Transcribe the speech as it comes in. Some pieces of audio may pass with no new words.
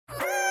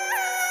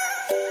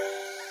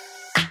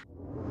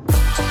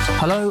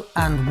Hello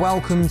and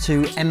welcome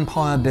to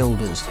Empire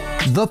Builders,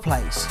 the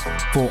place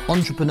for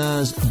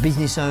entrepreneurs,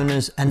 business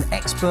owners and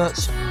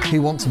experts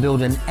who want to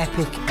build an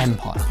epic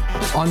empire.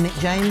 I'm Nick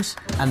James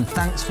and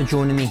thanks for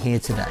joining me here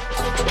today.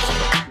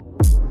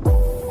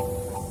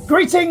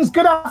 Greetings,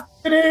 good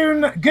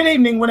afternoon, good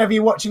evening, whenever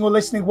you're watching or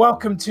listening.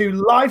 Welcome to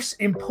Life's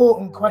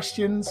Important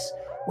Questions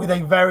with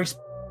a very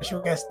special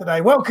guest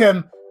today.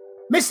 Welcome,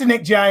 Mr.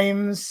 Nick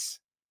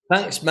James.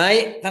 Thanks,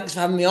 mate. Thanks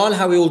for having me on.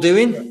 How are we all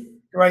doing?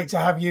 Great to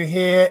have you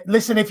here.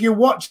 Listen, if you're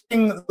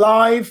watching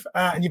live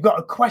and you've got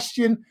a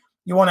question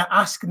you want to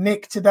ask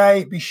Nick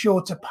today, be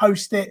sure to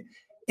post it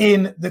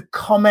in the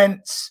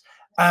comments.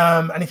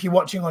 And if you're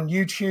watching on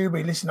YouTube or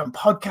you listen on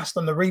podcast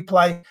on the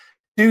replay,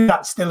 do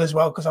that still as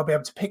well, because I'll be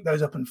able to pick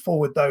those up and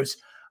forward those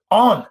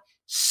on.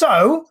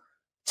 So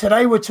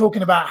today we're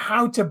talking about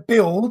how to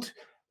build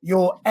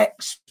your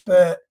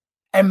expert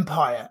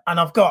empire. And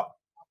I've got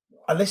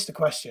a list of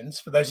questions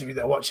for those of you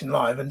that are watching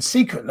live, and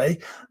secretly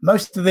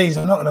most of these,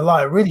 I'm not going to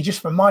lie, are really just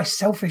for my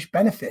selfish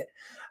benefit.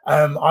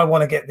 I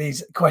want to get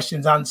these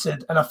questions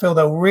answered, and I feel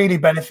they'll really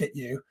benefit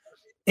you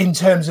in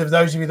terms of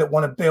those of you that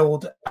want to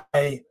build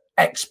a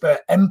expert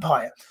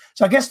empire.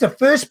 So I guess the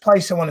first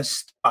place I want to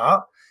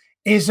start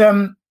is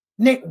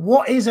Nick,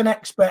 what is an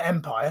expert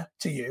empire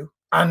to you,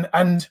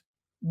 and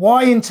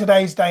why in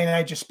today's day and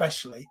age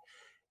especially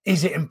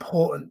is it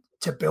important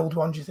to build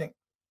one, do you think?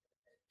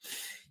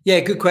 Yeah,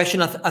 good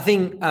question. I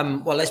think,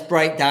 well, let's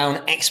break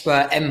down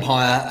expert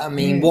empire. I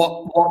mean,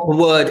 what the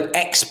word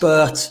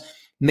expert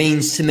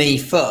means to me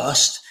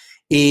first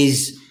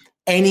is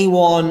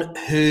anyone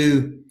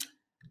who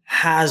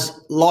has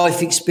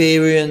life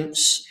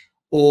experience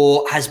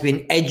or has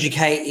been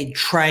educated,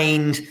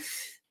 trained,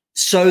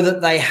 so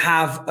that they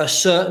have a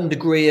certain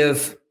degree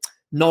of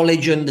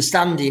knowledge,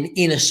 understanding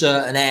in a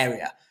certain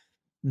area.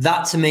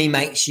 That to me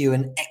makes you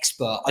an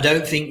expert. I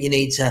don't think you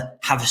need to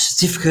have a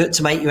certificate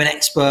to make you an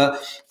expert.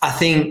 I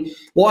think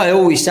what I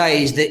always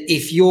say is that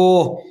if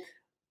you're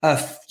a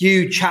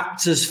few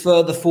chapters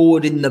further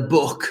forward in the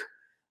book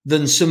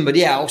than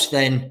somebody else,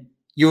 then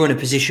you're in a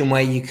position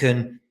where you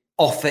can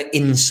offer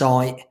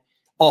insight,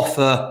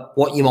 offer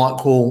what you might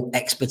call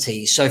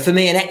expertise. So for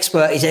me, an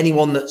expert is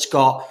anyone that's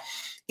got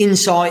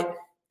insight,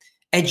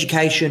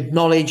 education,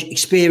 knowledge,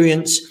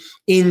 experience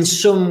in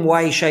some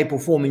way, shape or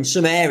form, in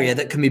some area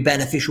that can be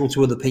beneficial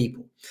to other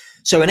people.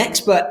 So an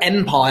expert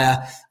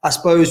empire, I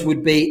suppose,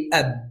 would be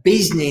a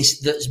business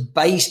that's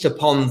based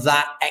upon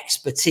that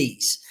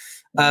expertise.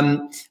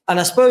 And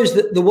I suppose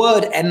that the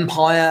word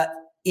empire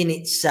in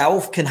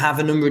itself can have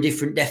a number of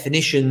different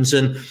definitions.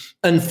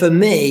 And for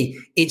me,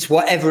 it's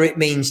whatever it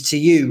means to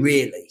you,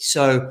 really.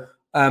 So,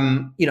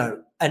 an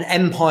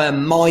empire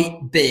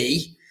might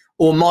be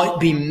or might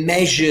be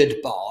measured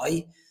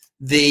by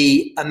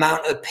the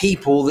amount of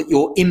people that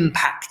you're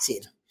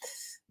impacting.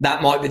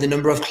 That might be the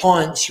number of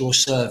clients you're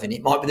serving.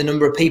 It might be the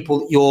number of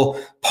people that your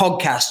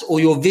podcast or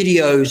your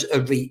videos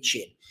are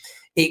reaching.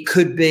 It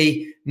could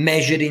be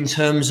measured in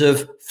terms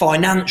of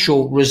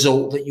financial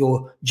result that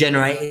you're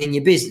generating in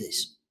your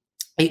business.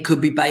 It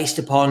could be based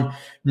upon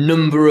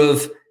number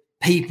of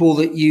people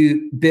that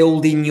you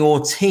build in your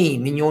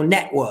team, in your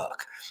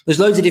network. There's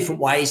loads of different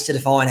ways to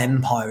define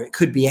empire. It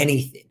could be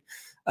anything.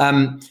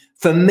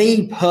 For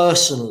me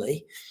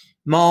personally,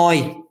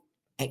 my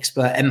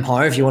expert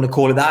empire, if you want to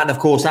call it that, and of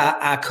course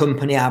our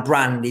company, our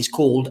brand is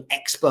called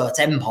Expert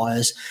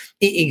Empires.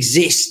 It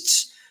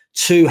exists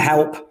to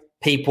help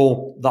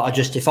people that I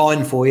just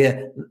defined for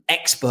you,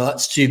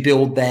 experts, to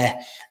build their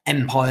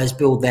empires,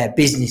 build their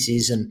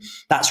businesses. And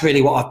that's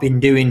really what I've been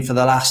doing for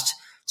the last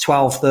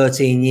 12,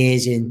 13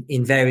 years in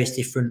various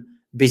different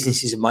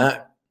businesses of my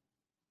own.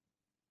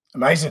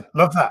 Amazing.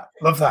 Love that.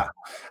 Love that.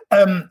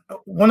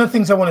 One of the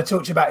things I want to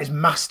talk to you about is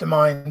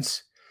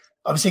masterminds.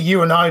 Obviously,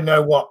 you and I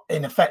know what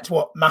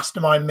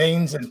mastermind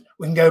means, and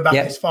we can go back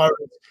as far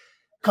as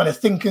kind of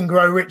think and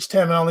grow rich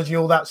terminology,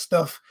 all that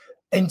stuff.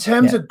 In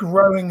terms of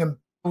growing and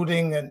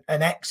building an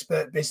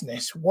expert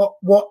business, what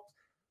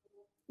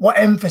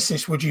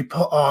emphasis would you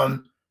put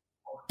on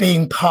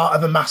being part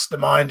of a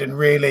mastermind and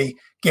really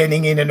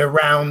getting in and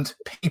around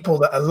people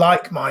that are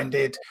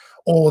like-minded,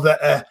 or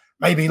that are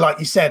maybe, like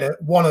you said,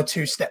 one or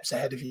two steps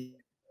ahead of you?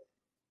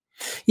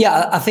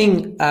 Yeah, I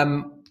think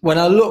when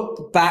I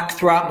look back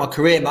throughout my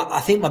career,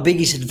 I think my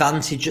biggest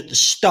advantage at the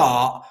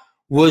start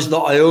was that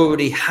I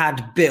already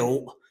had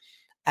built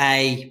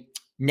a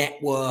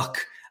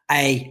network,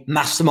 a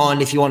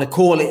mastermind, if you want to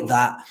call it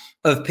that,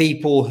 of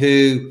people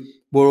who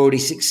were already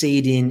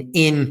succeeding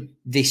in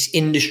this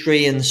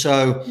industry. And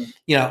so,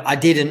 I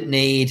didn't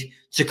need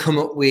to come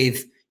up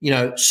with,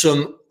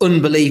 some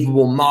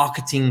unbelievable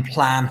marketing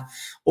plan,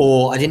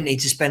 or I didn't need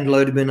to spend a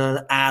load of money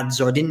on ads,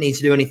 or I didn't need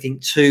to do anything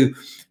too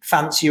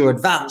fancy or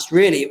advanced.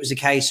 Really, it was a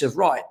case of,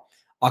 right,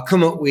 I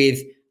come up with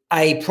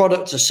a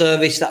product or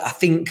service that I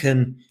think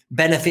can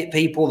benefit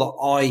people, that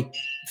I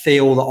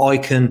feel that I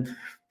can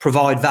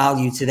provide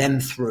value to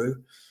them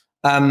through.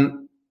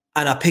 And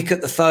I pick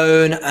up the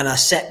phone and I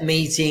set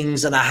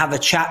meetings and I have a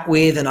chat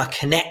with and I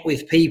connect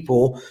with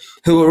people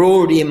who are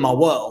already in my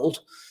world.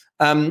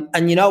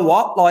 And you know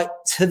what? Like,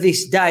 to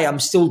this day, I'm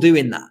still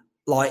doing that.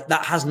 Like,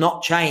 that has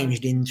not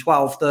changed in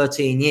 12,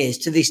 13 years.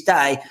 To this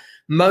day,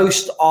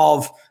 most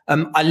of,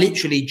 I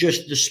literally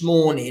just this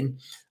morning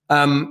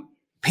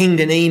pinged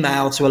an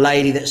email to a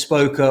lady that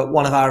spoke at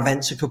one of our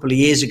events a couple of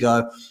years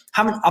ago.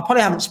 I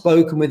probably haven't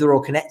spoken with her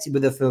or connected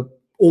with her for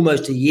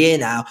almost a year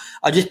now.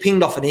 I just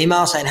pinged off an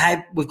email saying,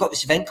 hey, we've got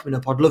this event coming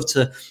up. I'd love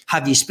to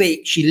have you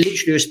speak. She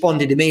literally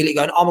responded immediately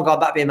going, oh my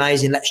God, that'd be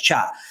amazing. Let's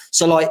chat.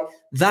 So like,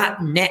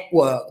 that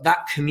network,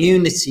 that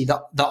community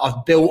that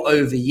I've built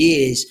over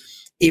years,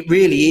 it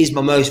really is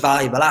my most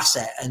valuable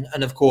asset.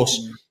 And of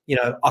course, you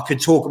know, I could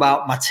talk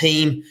about my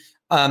team.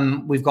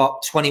 We've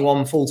got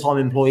 21 full-time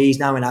employees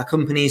now in our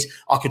companies.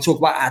 I could talk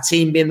about our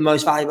team being the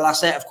most valuable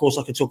asset. Of course,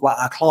 I could talk about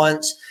our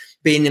clients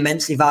being the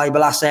immensely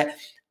valuable asset.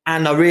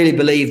 And I really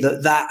believe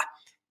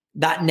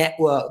that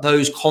network,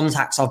 those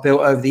contacts I've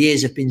built over the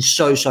years have been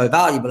so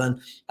valuable.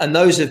 And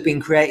those have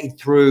been created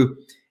through,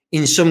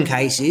 in some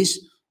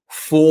cases,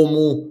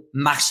 formal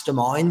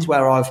masterminds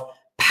where I've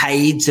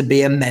paid to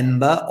be a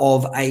member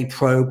of a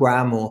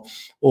program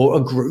or a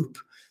group.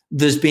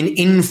 There's been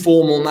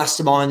informal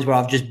masterminds where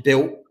I've just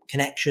built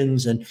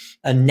connections and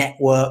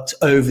networked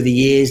over the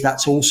years.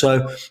 That's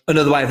also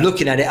another way of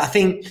looking at it. I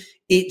think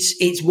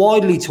it's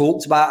widely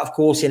talked about, of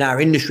course, in our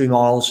industry,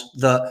 Miles,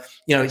 that,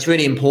 you know, it's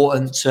really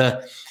important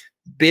to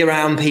be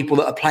around people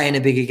that are playing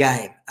a bigger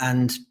game,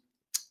 and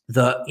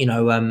that, you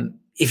know,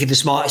 if you're the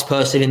smartest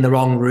person in the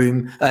wrong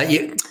room,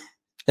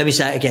 let me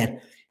say it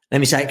again. Let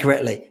me say it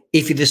correctly.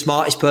 If you're the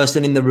smartest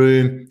person in the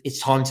room, it's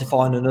time to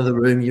find another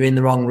room. You're in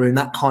the wrong room,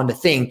 that kind of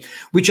thing,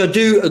 which I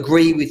do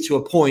agree with to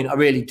a point. I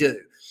really do.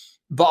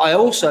 But I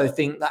also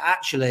think that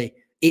actually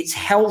it's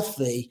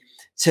healthy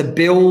to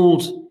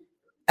build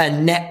a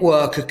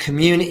network, a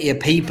community of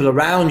people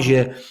around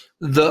you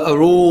that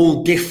are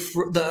all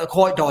different, that are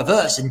quite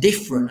diverse and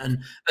different,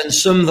 and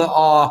some that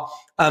are,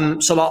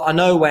 so like, I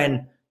know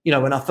when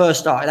I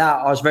first started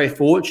out, I was very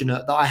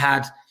fortunate that I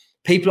had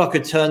people I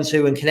could turn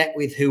to and connect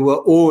with who were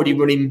already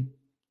running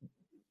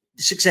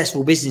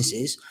successful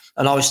businesses,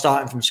 and I was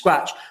starting from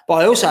scratch. But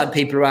I also had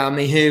people around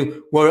me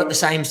who were at the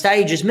same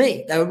stage as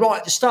me. They were right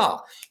at the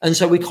start. And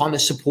so we kind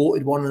of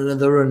supported one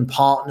another and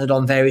partnered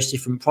on various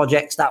different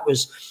projects. That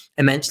was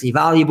immensely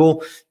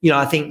valuable. You know,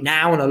 I think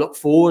now when I look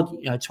forward,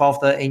 12,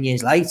 13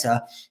 years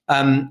later,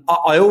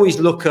 I always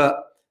look at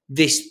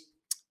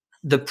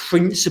the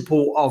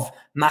principle of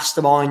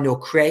mastermind or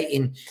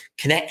creating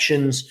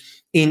connections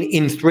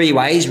in three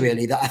ways,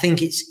 really, that I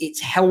think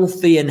it's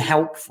healthy and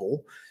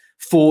helpful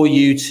for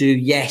you to,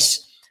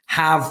 yes,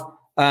 have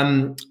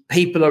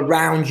people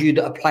around you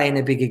that are playing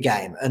a bigger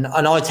game. And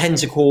I tend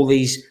to call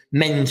these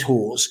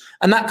mentors.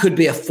 And that could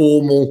be a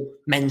formal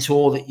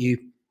mentor that you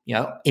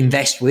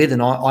invest with.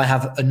 And I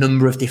have a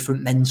number of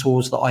different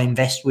mentors that I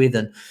invest with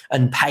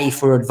and pay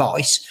for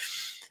advice.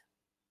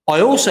 I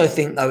also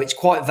think, though, it's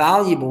quite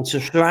valuable to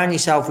surround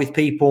yourself with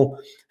people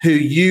who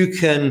you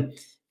can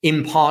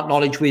impart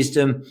knowledge,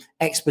 wisdom,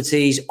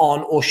 expertise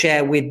on, or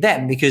share with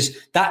them, because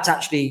that's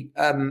actually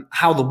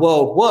how the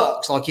world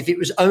works. Like, if it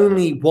was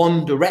only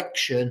one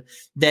direction,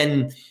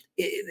 then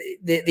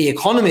the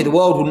economy, the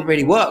world wouldn't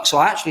really work. So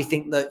I actually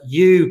think that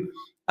you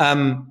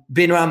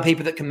being around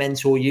people that can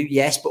mentor you,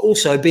 yes, but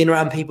also being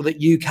around people that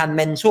you can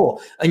mentor.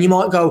 And you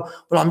might go,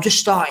 well, I'm just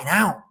starting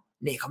out,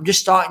 Nick. I'm just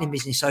starting in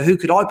business. So who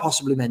could I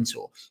possibly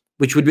mentor?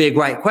 Which would be a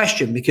great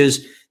question,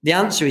 because the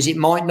answer is it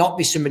might not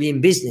be somebody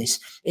in business.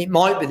 It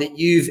might be that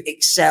you've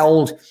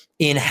excelled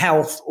in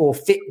health or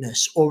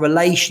fitness or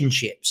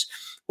relationships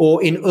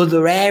or in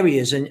other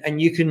areas.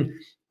 And you can,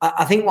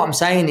 I think what I'm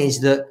saying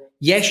is that,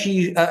 yes,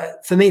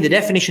 for me, the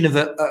definition of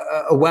a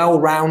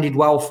well-rounded,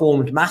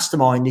 well-formed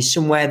mastermind is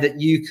somewhere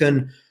that you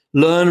can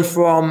learn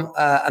from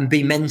and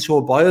be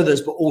mentored by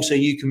others, but also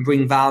you can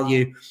bring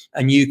value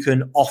and you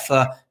can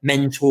offer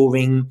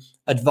mentoring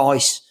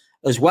advice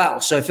as well.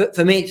 So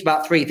for me, it's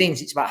about three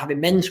things. It's about having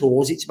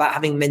mentors. It's about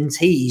having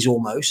mentees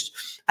almost.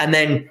 And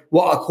then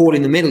what I call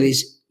in the middle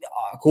is,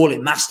 I call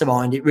it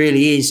mastermind. It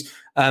really is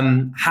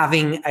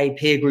having a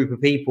peer group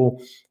of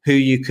people who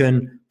you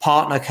can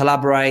partner,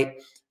 collaborate,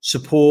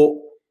 support.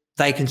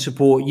 They can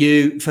support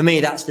you. For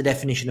me, that's the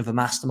definition of a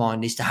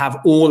mastermind, is to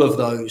have all of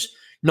those,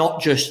 not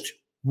just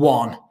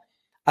one.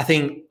 I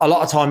think a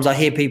lot of times I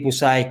hear people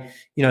say,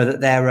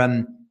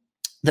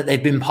 that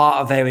they've been part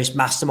of various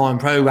mastermind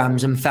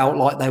programs and felt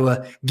like they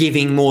were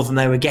giving more than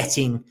they were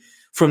getting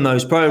from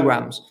those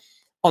programs.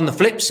 On the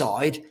flip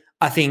side,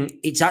 I think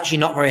it's actually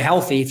not very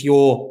healthy if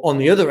you're on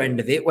the other end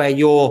of it, where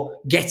you're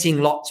getting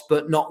lots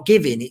but not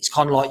giving. It's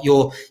kind of like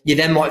you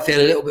then might feel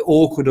a little bit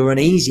awkward or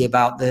uneasy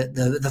about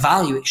the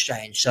value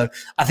exchange. So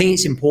I think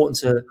it's important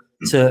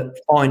to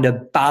find a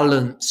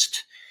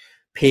balanced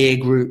peer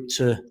group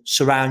to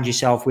surround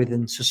yourself with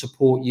and to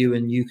support you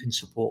and you can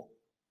support.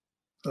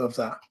 Love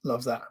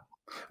that.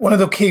 One of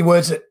the key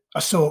words that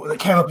I saw that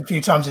came up a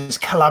few times is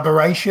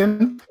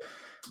collaboration.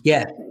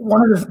 Yeah.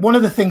 One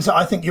of the things that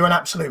I think you're an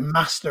absolute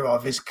master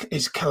of is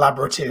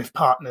collaborative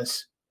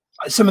partners.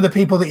 Some of the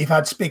people that you've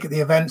had speak at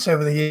the events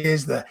over the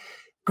years, the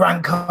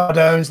Grant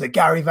Cardone's, the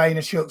Gary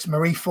Vaynerchuk's,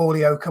 Marie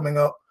Forleo coming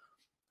up.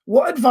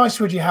 What advice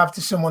would you have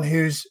to someone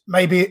who's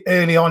maybe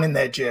early on in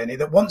their journey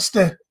that wants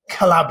to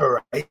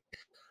collaborate,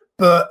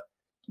 but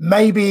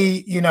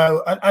maybe, you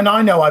know, and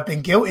I know I've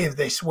been guilty of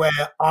this, where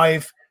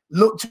I've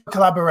looked at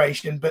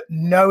collaboration, but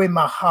know in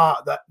my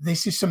heart that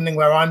this is something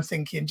where I'm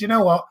thinking, do you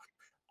know what?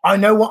 I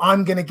know what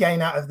I'm going to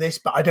gain out of this,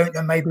 but I don't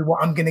know maybe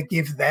what I'm going to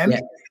give them.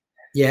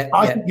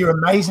 I think you're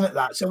amazing at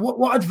that. So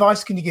what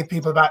advice can you give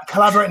people about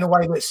collaborating in a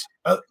way that's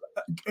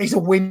is a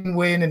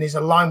win-win and is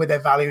aligned with their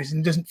values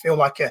and doesn't feel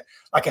like a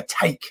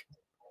take?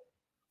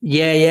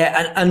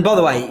 And by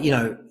the way, you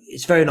know,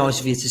 it's very nice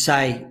of you to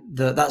say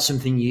that that's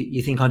something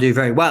you think I do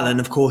very well.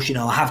 And of course, you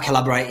know, I have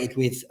collaborated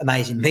with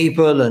amazing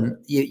people, and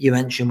you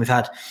mentioned we've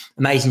had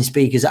amazing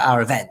speakers at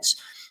our events.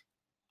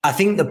 I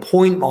think the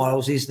point,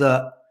 Miles, is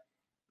that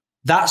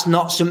that's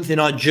not something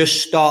I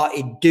just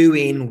started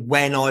doing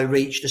when I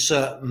reached a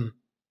certain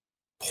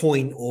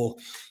point or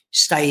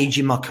stage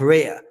in my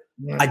career.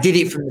 I did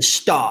it from the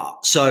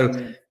start. So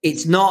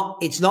it's not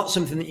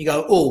something that you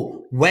go,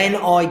 oh, when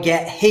I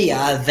get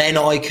here, then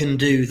I can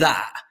do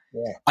that.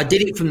 I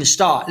did it from the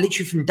start,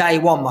 literally from day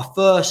one.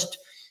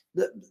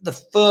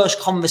 The first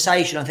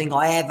conversation I think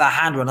I ever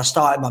had when I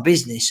started my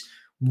business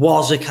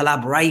was a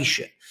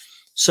collaboration.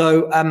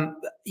 So,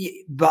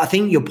 but I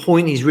think your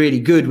point is really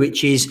good,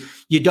 which is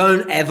you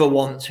don't ever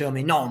want to, I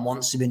mean, no one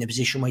wants to be in a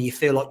position where you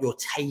feel like you're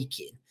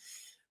taking.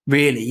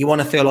 Really, you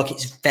want to feel like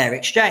it's a fair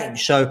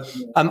exchange. So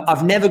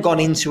I've never gone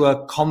into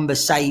a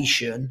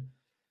conversation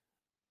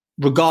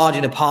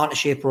regarding a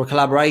partnership or a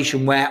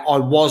collaboration where I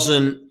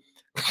wasn't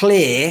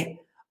clear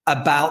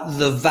about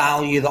the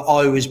value that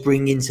I was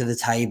bringing to the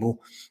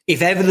table.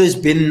 If ever there's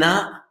been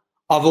that,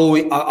 I've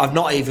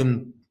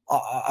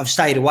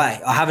stayed away.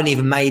 I haven't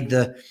even made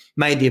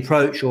the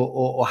approach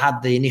or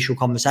had the initial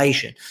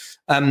conversation.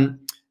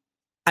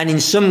 And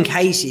in some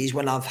cases,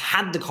 when I've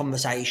had the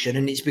conversation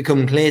and it's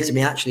become clear to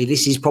me, actually,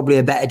 this is probably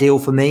a better deal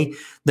for me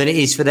than it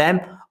is for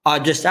them, I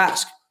just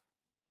ask,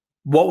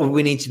 what would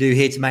we need to do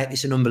here to make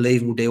this an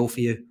unbelievable deal for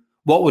you?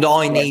 What would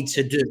I need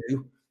to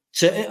do?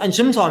 And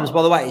sometimes,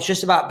 by the way, it's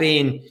just about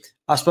being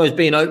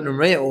open and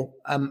real,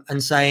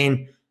 and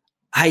saying,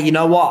 hey, you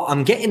know what?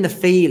 I'm getting the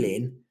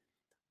feeling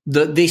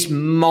that this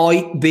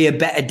might be a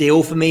better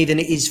deal for me than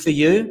it is for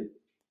you.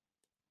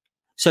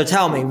 So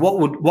tell me, what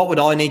would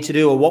I need to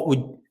do, or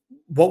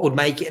what would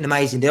make it an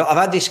amazing deal? I've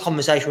had this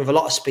conversation with a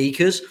lot of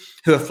speakers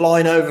who are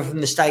flying over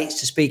from the States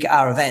to speak at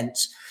our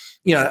events,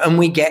 you know, and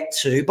we get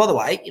to, by the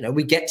way, you know,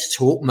 we get to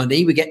talk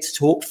money, we get to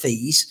talk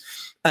fees,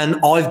 and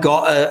I've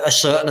got a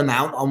certain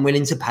amount I'm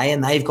willing to pay,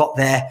 and they've got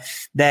their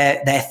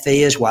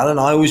fee as well. And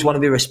I always want to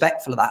be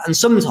respectful of that. And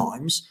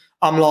sometimes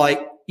I'm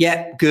like,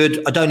 yeah,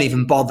 good. I don't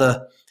even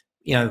bother,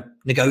 you know,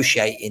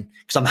 negotiating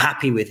because I'm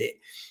happy with it.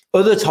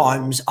 Other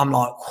times I'm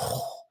like,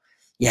 oh,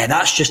 yeah,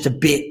 that's just a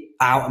bit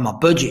out of my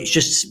budget. It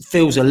just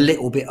feels a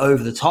little bit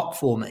over the top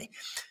for me.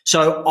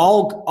 So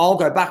I'll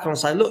go back and I'll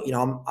say, look, you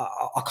know,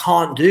 I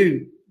can't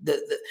do that.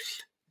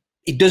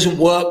 It doesn't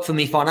work for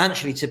me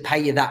financially to pay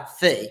you that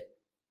fee.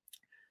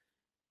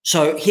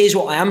 So here's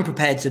what I am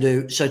prepared to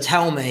do. So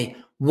tell me,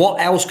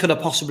 what else could I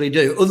possibly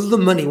do other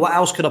than money? What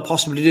else could I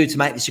possibly do to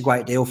make this a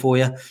great deal for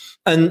you?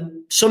 And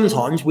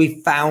sometimes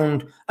we've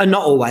found, and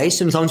not always,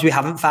 sometimes we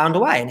haven't found a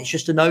way and it's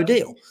just a no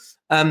deal.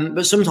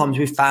 But sometimes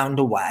we've found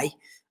a way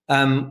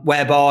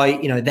whereby,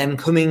 you know, them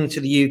coming to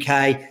the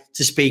UK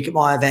to speak at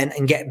my event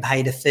and getting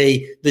paid a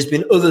fee, there's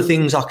been other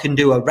things I can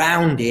do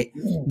around it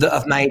that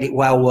have made it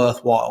well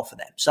worthwhile for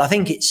them. So I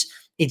think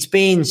it's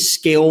being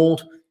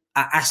skilled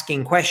at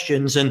asking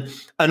questions and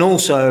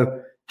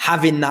also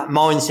having that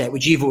mindset,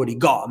 which you've already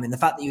got. I mean, the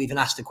fact that you even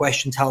asked the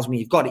question tells me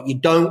you've got it. You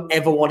don't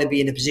ever want to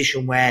be in a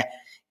position where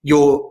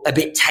you're a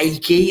bit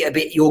takey,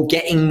 you're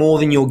getting more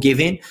than you're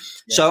giving. Yeah.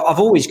 So I've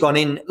always gone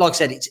in, like I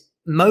said, it's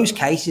most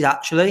cases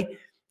actually,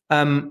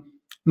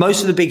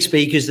 most of the big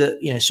speakers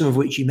that, you know, some of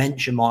which you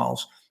mentioned,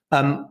 Miles,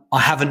 I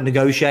haven't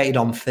negotiated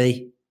on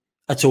fee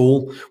at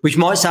all, which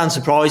might sound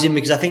surprising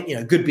because I think, you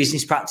know, good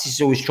business practice is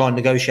always try and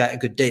negotiate a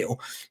good deal,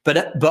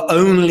 but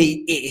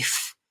only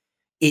if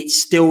it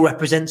still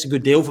represents a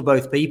good deal for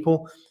both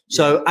people.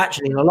 So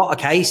actually, in a lot of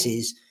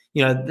cases,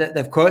 you know,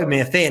 they've quoted me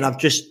a fee and I've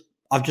just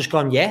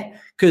gone, yeah,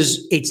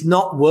 because it's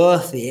not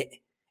worth it.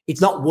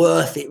 It's not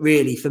worth it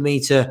really for me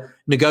to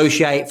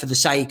negotiate for the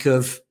sake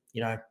of,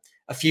 you know,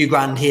 a few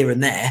grand here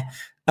and there.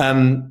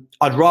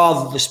 I'd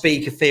rather the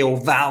speaker feel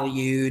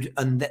valued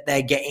and that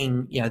they're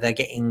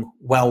getting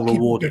well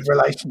rewarded. Good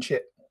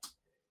relationship.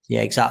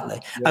 Yeah,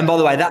 exactly. Yeah. And by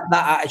the way, that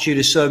attitude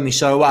has served me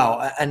so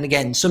well. And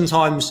again,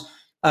 sometimes,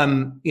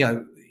 you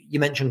know, you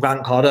mentioned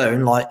Grant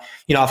Cardone, like,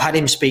 you know, I've had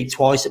him speak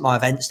twice at my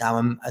events now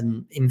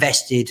and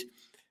invested.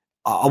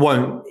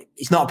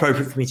 It's not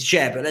appropriate for me to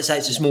share, but let's say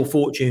it's a small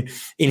fortune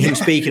in him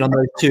speaking on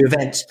those two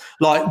events,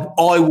 like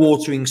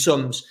eye-watering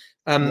sums.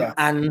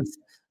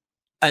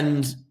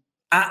 And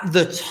at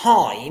the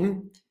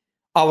time,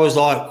 I was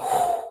like,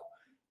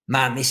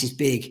 man, this is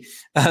big.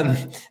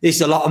 This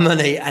is a lot of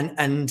money.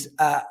 And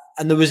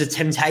and there was a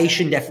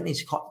temptation definitely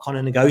to kind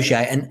of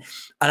negotiate. And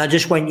I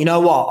just went, you know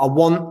what? I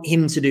want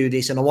him to do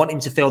this, and I want him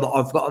to feel that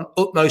I've got an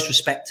utmost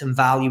respect and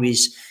value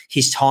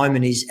his time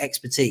and his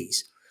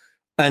expertise.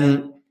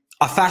 And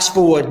I fast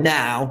forward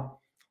now.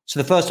 So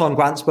the first time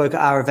Grant spoke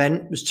at our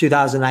event was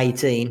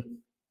 2018,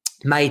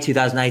 May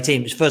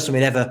 2018. It was the first time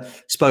we'd ever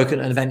spoken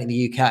at an event in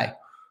the UK.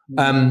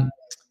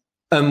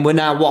 And we're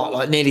now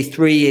like nearly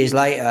 3 years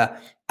later,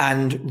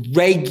 and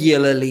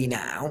regularly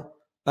now,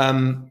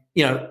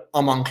 you know,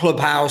 I'm on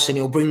Clubhouse and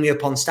he'll bring me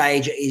up on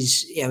stage at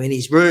his, you know, in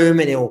his room,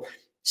 and he'll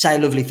say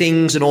lovely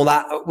things and all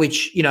that,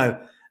 which, you know,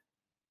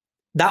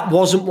 that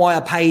wasn't why I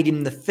paid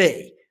him the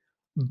fee,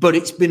 but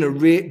it's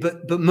been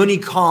but money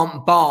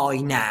can't buy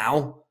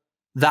now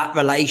that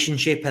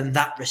relationship and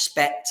that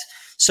respect.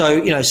 So,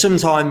 you know,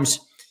 sometimes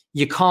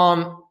you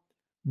can't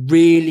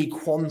really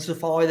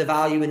quantify the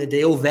value in a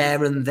deal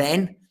there and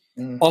then.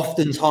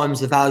 Oftentimes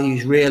the value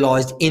is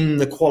realized in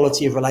the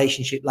quality of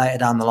relationship later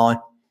down the line.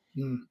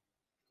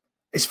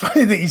 It's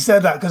funny that you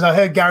said that, because I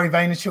heard Gary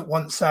Vaynerchuk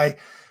once say,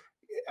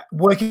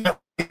 working out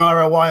the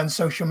ROI on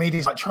social media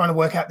is like trying to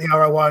work out the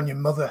ROI on your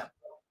mother.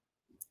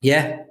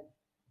 Yeah.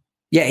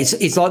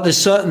 It's like there's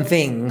certain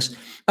things.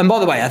 And by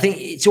the way, I think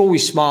it's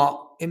always smart.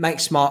 It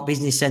makes smart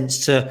business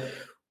sense to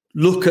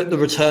look at the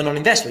return on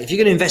investment. If you're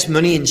going to invest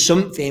money in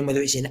something,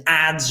 whether it's in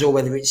ads or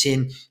whether it's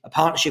in a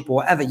partnership or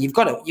whatever, you've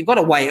got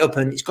to weigh it up,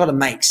 and it's got to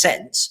make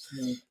sense.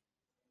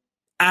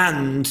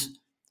 And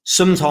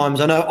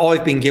sometimes, I know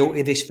I've been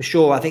guilty of this for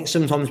sure, I think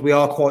sometimes we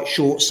are quite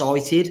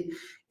short-sighted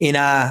in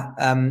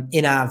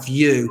our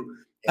view,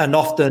 and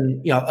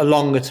often, you know, a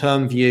longer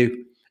term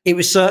view. It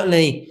was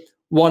certainly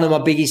one of my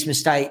biggest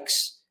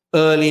mistakes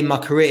early in my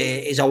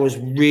career, is I was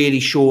really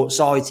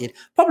short-sighted,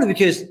 probably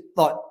because,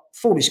 like,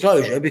 full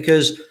disclosure,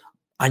 because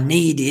I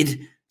needed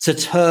to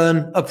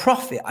turn a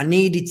profit. I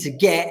needed to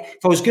get,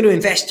 if I was going to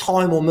invest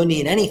time or money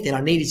in anything,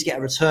 I needed to get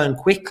a return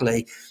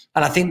quickly.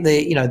 And I think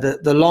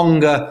the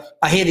longer,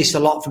 I hear this a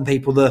lot from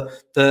people,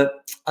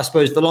 I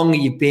suppose the longer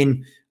you've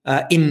been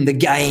in the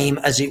game,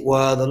 as it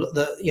were,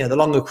 the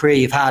longer career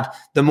you've had,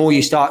 the more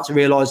you start to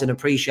realize and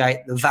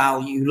appreciate the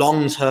value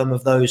long term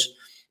of those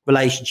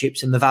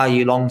relationships and the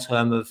value long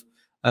term of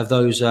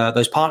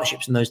those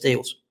partnerships and those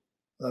deals.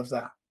 Love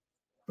that.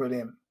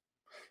 Brilliant.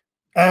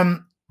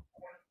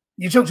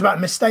 You talked about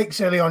mistakes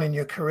early on in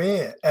your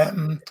career.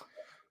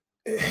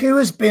 Who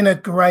has been a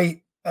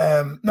great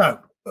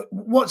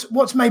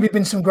what's maybe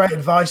been some great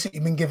advice that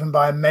you've been given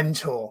by a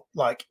mentor,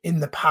 like in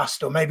the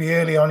past or maybe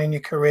early on in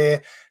your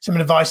career, some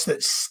advice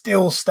that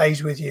still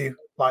stays with you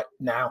like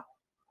now?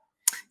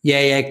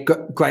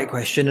 Great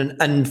question.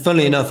 And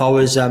funnily enough, I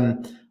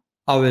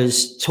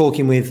was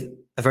talking with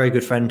a very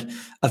good friend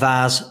of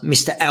ours,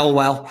 Mr.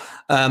 Elwell,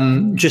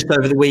 just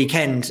over the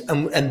weekend,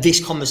 and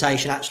this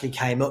conversation actually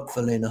came up,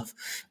 funnily enough.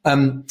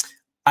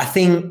 I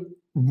think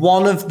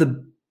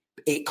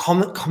it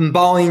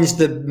combines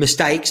the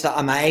mistakes that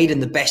I made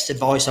and the best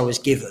advice I was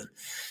given.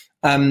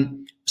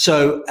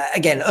 So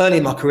again, early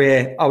in my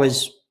career, I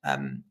was,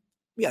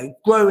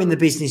 growing the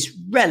business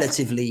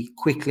relatively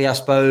quickly, I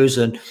suppose.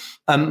 And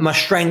my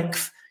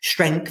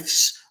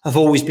strengths have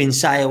always been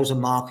sales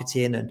and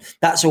marketing. And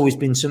that's always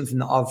been something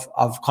that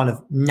I've kind of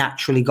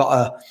naturally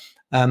got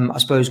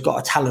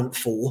a talent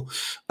for.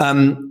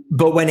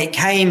 But when it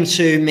came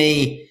to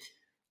me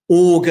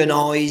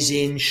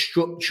organizing,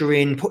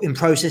 structuring, putting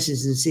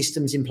processes and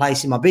systems in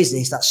place in my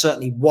business, that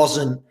certainly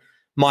wasn't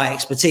my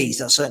expertise.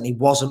 That certainly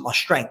wasn't my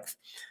strength.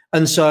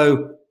 And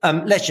so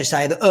let's just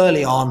say that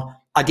early on,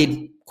 I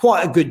did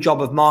quite a good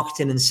job of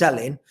marketing and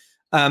selling,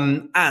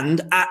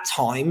 and at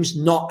times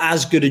not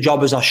as good a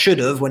job as I should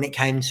have when it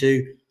came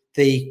to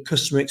the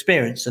customer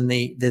experience and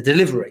the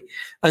delivery.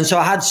 And so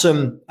I had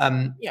some,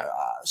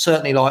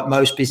 certainly like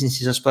most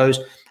businesses, I suppose,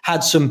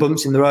 had some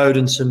bumps in the road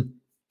and some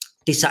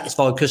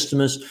dissatisfied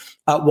customers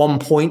at one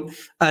point.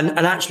 And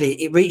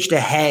actually it reached a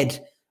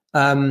head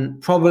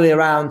probably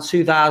around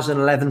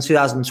 2011,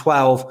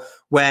 2012,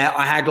 where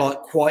I had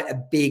like quite a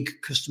big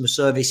customer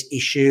service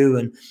issue,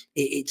 and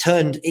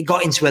it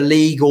got into a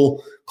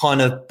legal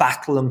kind of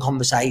battle and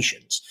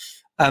conversations,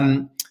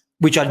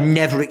 which I'd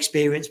never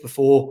experienced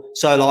before.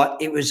 So like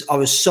I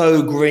was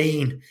so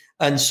green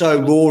and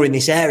so raw in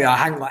this area. I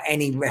hadn't got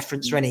any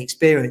reference or any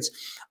experience.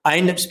 I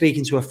ended up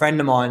speaking to a friend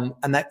of mine,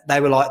 and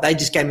they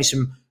just gave me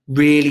some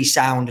really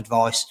sound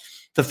advice.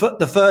 The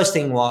first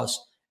thing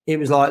was, it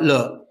was like,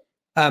 look,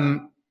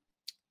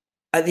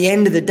 at the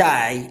end of the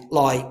day,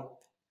 like,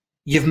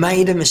 you've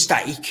made a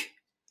mistake,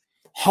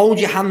 hold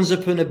your hands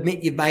up and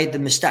admit you've made the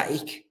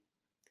mistake,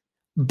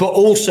 but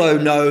also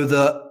know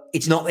that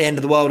it's not the end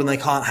of the world and they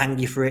can't hang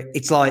you for it.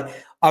 It's like,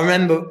 I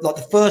remember like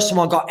the first time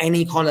I got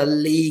any kind of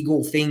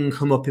legal thing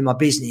come up in my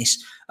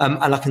business,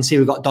 and I can see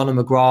we've got Donna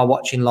McGrath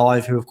watching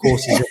live, who of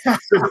course is a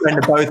good friend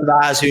of both of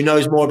ours, who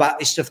knows more about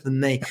this stuff than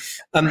me.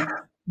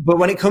 But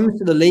when it comes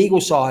to the legal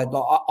side,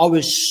 like I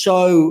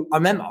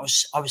remember I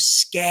was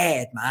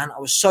scared, man. I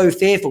was so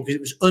fearful because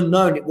it was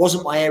unknown. It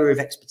wasn't my area of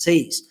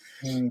expertise.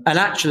 And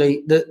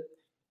actually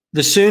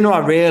the sooner I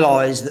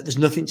realized that there's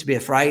nothing to be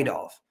afraid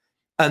of,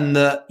 and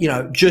that,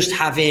 just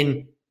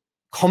having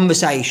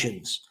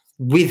conversations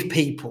with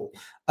people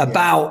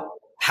about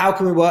how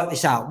can we work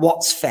this out?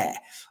 What's fair?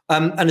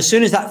 And as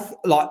soon as that,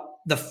 like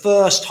the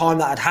first time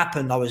that had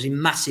happened, I was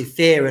in massive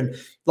fear. And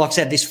like I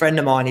said, this friend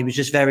of mine, he was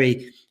just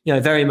very,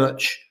 very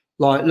much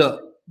like,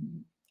 look,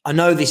 I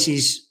know this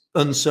is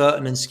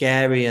uncertain and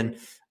scary, and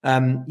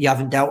you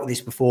haven't dealt with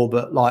this before,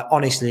 but like,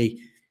 honestly,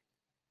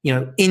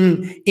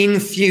 in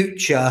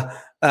future,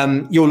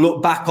 you'll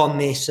look back on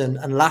this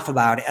and laugh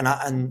about it.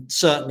 And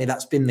certainly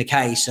that's been the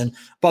case. And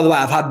by the way,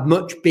 I've had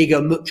much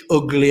bigger, much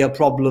uglier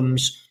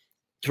problems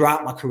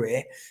throughout my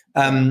career.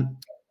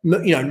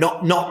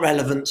 Not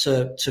relevant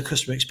to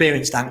customer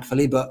experience,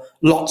 thankfully, but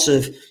lots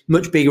of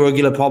much bigger,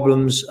 uglier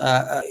problems,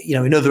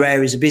 in other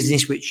areas of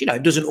business, which,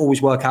 doesn't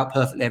always work out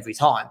perfectly every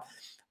time.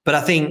 But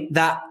I think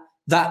that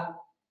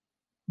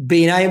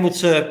being able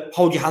to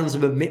hold your hands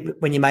up, admit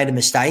when you made a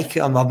mistake,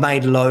 I've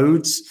made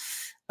loads.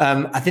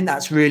 I think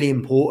that's really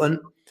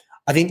important.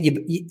 I think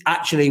you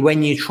actually,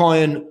 when you try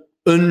and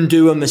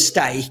undo a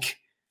mistake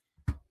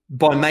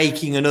by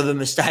making another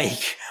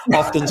mistake,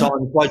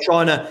 oftentimes by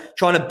trying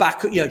to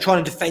back up,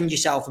 trying to defend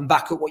yourself and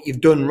back up what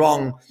you've done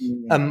wrong,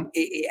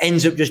 it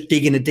ends up just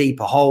digging a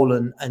deeper hole.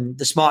 And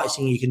the smartest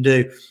thing you can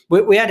do,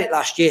 we had it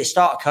last year,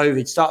 start of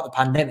COVID, start of the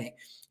pandemic.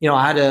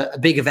 I had a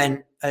big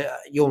event.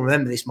 You'll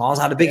remember this, Miles.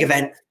 I had a big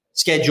event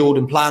scheduled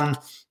and planned.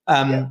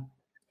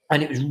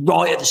 And it was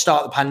right at the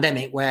start of the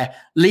pandemic where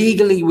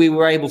legally we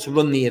were able to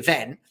run the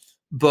event,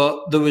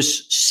 but there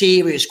was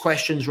serious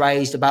questions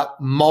raised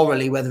about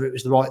morally whether it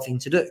was the right thing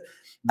to do.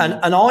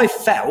 And I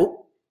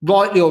felt,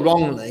 rightly or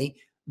wrongly,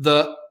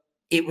 that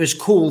it was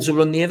cool to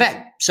run the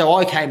event. So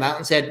I came out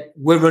and said,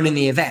 we're running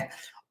the event.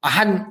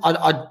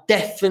 I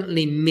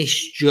definitely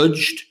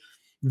misjudged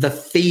the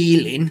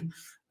feeling,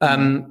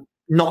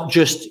 not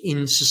just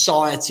in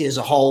society as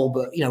a whole,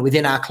 but,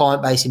 within our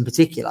client base in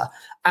particular.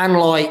 And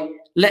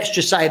let's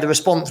just say the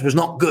response was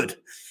not good.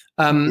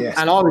 And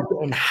I was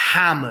getting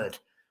hammered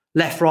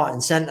left, right,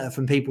 and center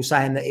from people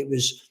saying that it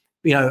was,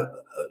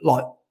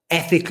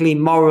 ethically,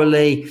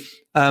 morally,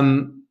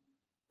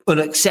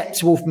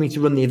 unacceptable for me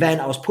to run the event.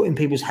 I was putting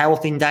people's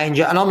health in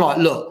danger. And I'm like,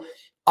 look,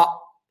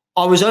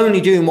 I was only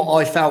doing what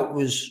I felt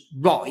was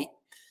right.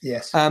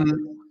 Yes.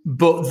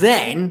 But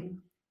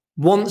then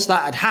once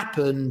that had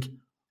happened,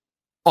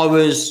 I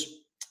was,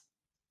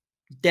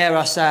 dare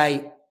I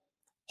say,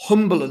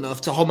 humble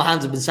enough to hold my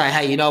hands up and say,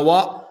 hey, you know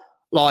what?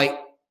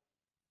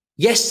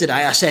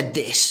 Yesterday I said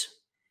this,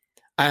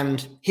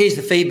 and here's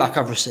the feedback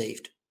I've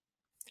received.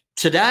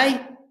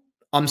 Today,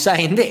 I'm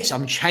saying this.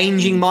 I'm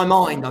changing my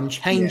mind. I'm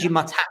changing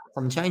my tact.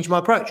 I'm changing my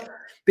approach.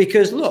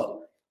 Because,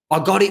 look, I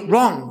got it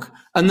wrong.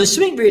 And there's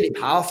something really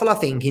powerful, I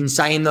think, in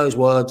saying those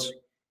words.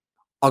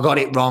 I got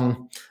it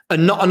wrong.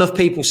 And not enough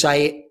people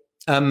say it.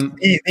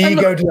 The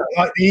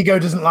ego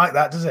doesn't like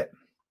that, does it?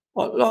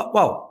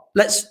 Well,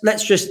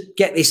 let's just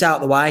get this out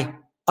of the way.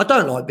 I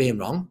don't like being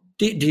wrong.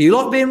 Do you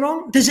like being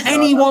wrong? Does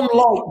anyone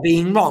like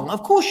being wrong?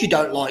 Of course you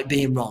don't like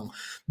being wrong.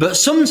 But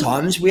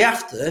sometimes we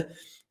have to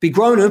be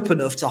grown up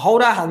enough to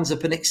hold our hands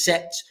up and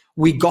accept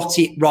we got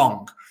it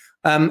wrong.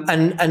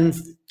 For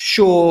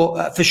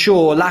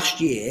sure,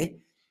 last year,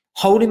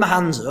 holding my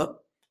hands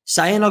up,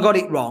 saying I got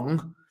it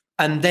wrong,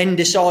 and then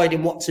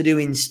deciding what to do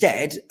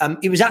instead,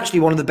 it was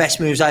actually one of the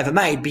best moves I ever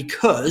made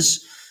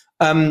because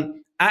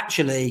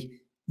actually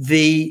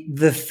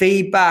the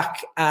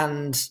feedback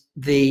and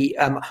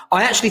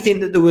I actually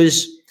think that there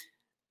was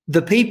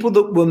the people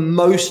that were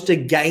most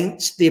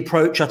against the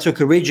approach I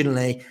took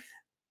originally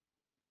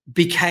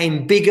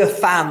became bigger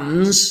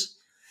fans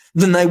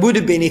than they would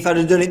have been if I'd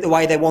have done it the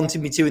way they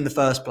wanted me to in the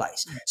first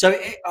place. So,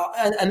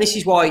 and this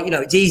is why,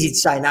 it's easy to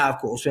say now, of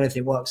course, when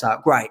everything works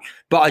out great,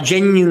 but I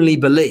genuinely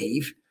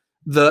believe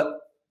that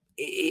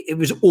it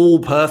was all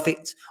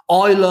perfect.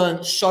 I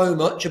learned so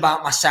much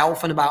about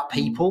myself and about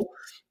people.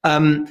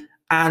 I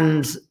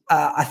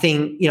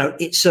think,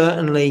 it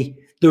certainly,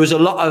 there was a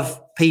lot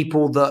of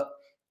people that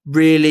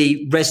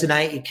really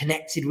resonated,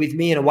 connected with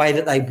me in a way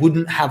that they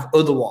wouldn't have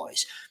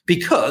otherwise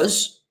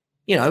because,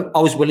 I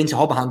was willing to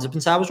hold my hands up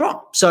and say I was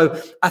wrong.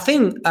 So I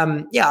think,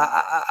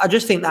 I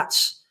just think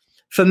that's,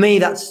 for me,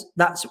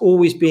 that's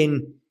always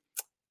been,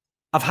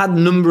 I've had a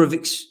number of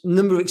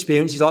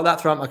experiences like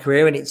that throughout my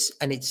career, and it's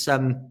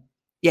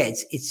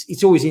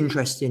always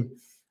interesting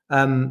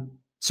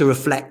to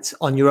reflect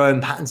on your own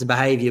patterns of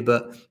behavior.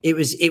 But it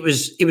was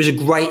a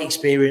great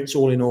experience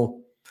all in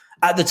all.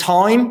 At the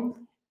time,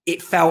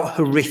 it felt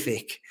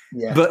horrific,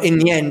 but in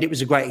the end, it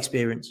was a great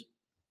experience.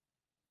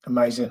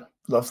 Amazing,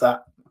 love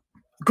that.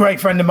 A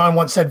great friend of mine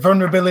once said,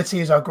 "Vulnerability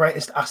is our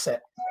greatest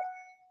asset,"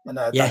 and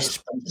that just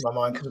sprang to my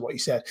mind because of what you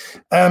said.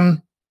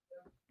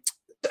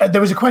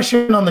 There was a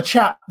question on the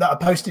chat that I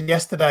posted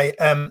yesterday.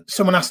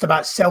 Someone asked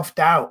about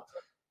self-doubt.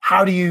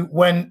 How do you,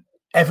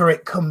 whenever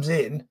it comes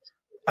in,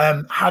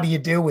 how do you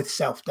deal with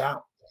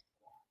self-doubt?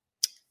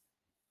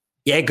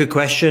 Yeah, good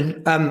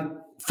question.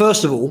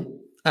 First of all,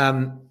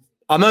 I'm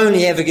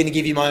only ever going to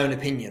give you my own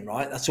opinion,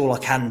 right? That's all I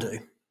can do.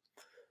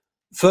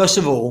 First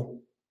of all,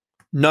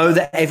 know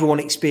that everyone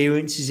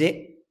experiences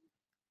it.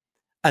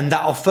 And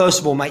that'll first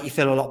of all make you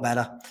feel a lot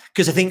better.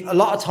 Because I think a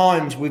lot of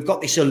times we've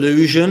got this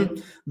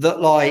illusion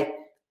that, like,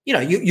 you know,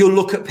 you'll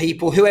look at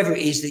people, whoever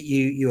it is that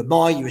you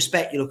admire, you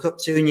respect, you look up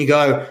to, and you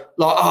go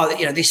like, oh,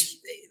 you know, this,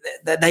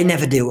 they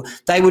never deal.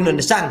 They wouldn't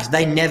understand because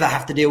they never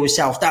have to deal with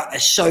self-doubt. They're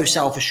so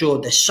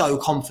self-assured. They're so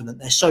confident.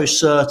 They're so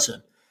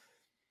certain.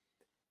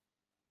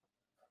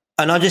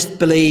 And I just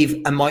believe,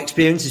 and my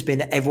experience has been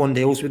that everyone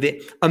deals with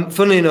it.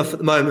 Funnily enough, at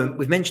the moment,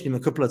 we've mentioned him a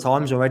couple of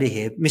times already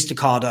here, Mr.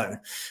 Cardone.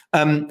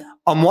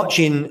 I'm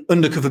watching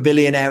Undercover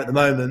Billionaire at the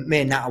moment. Me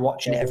and Nat are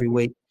watching it every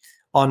week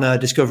on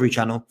Discovery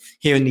Channel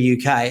here in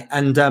the UK.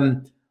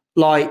 And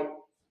like,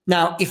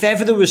 now, if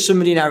ever there was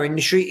somebody in our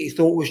industry you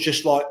thought was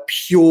just like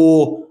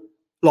pure,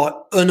 like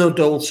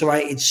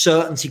unadulterated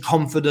certainty,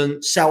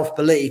 confidence,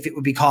 self-belief, it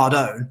would be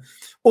Cardone.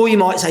 Or you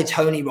might say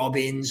Tony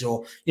Robbins,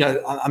 or, you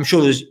know, I'm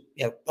sure there's,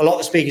 you know, a lot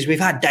of speakers.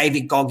 We've had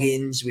David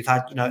Goggins, we've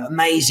had, you know,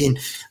 amazing.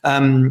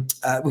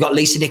 We've got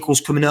Lisa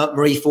Nichols coming up,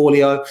 Marie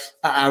Forleo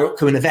at our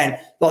upcoming event.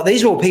 Like,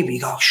 these are all people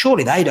you go, oh,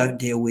 surely they don't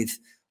deal with,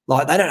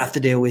 like, they don't have to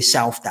deal with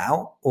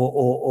self-doubt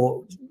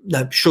or you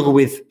know, struggle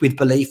with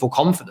belief or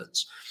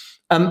confidence.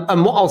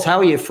 And what I'll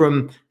tell you,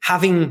 from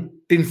having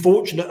been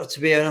fortunate enough to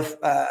be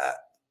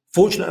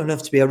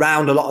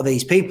around a lot of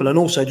these people, and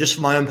also just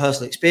from my own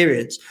personal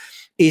experience,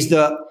 is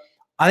that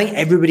I think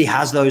everybody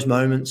has those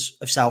moments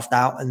of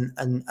self-doubt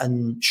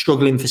and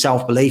struggling for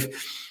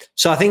self-belief.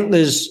 So I think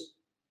there's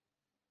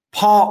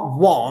part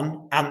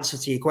one answer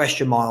to your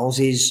question, Miles,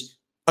 is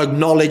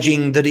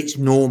acknowledging that it's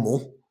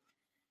normal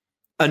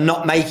and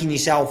not making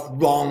yourself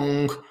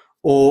wrong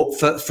or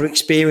for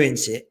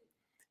experience it.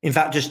 In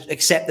fact, just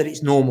accept that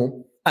it's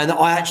normal. And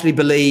I actually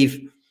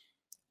believe,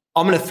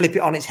 I'm going to flip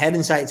it on its head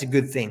and say it's a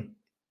good thing.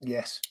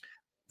 Yes.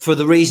 For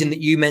the reason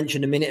that you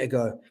mentioned a minute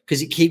ago,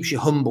 because it keeps you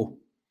humble.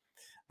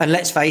 And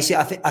let's face it,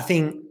 I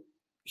think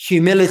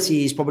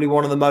humility is probably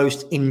one of the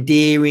most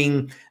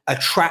endearing,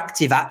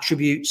 attractive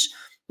attributes.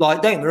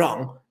 Like, don't get me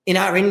wrong, in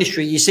our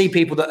industry, you see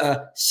people that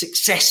are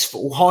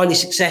successful, highly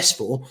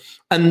successful.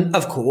 And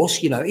of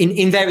course, you know,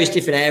 in various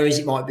different areas,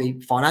 it might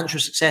be financial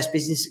success,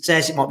 business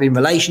success, it might be in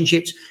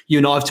relationships. You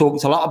and I have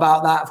talked a lot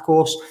about that, of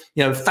course,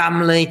 you know,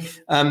 family,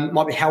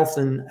 might be health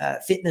and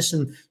fitness.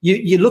 And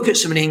you look at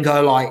somebody and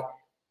go like,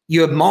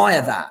 you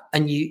admire that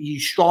and you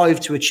strive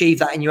to achieve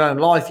that in your own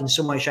life in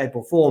some way, shape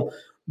or form.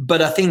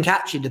 But I think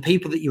actually the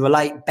people that you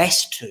relate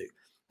best to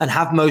and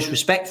have most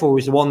respect for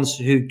is the ones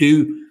who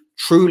do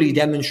truly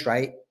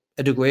demonstrate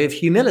a degree of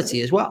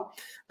humility as well.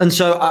 And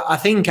so I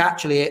think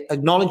actually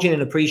acknowledging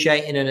and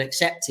appreciating and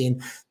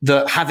accepting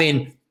that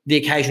having the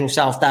occasional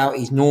self-doubt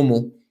is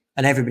normal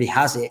and everybody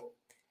has it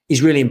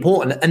is really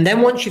important. And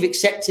then once you've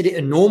accepted it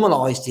and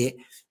normalized it,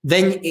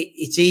 then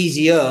it's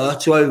easier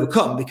to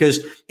overcome.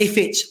 Because if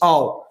it's,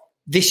 oh,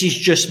 this is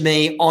just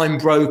me, I'm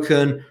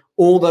broken,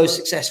 all those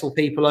successful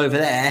people over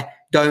there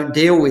don't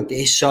deal with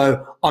this,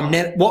 so I'm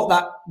never,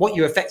 what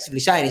you're effectively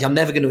saying is I'm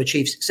never going to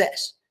achieve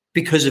success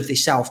because of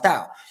this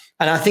self-doubt.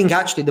 And I think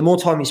actually the more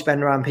time you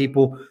spend around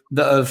people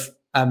that have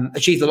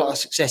achieved a lot of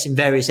success in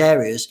various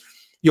areas,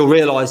 you'll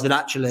realize that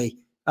actually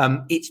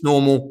it's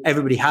normal,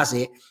 everybody has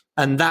it,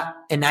 and that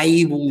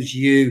enables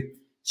you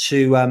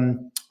to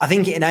I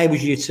think it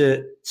enables you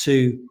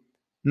to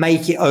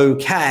make it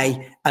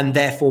okay and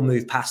therefore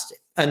move past it.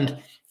 And,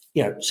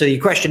 you know, so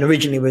your question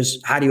originally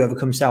was, how do you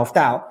overcome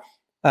self-doubt?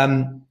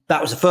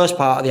 That was the first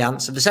part of the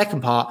answer. The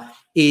second part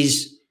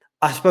is,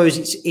 I suppose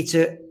it's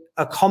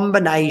a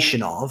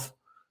combination of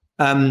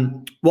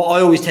what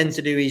I always tend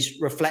to do is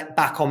reflect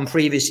back on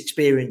previous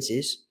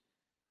experiences,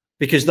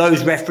 because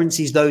those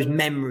references, those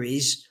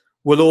memories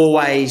will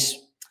always,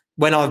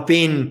 when I've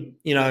been,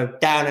 you know,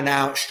 down and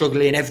out,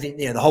 struggling, everything,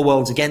 you know, the whole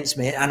world's against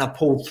me, and I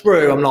pulled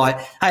through, I'm like,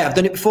 hey, I've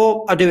done it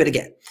before, I'll do it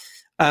again.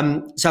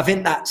 So I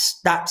think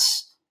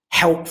that's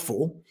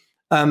helpful.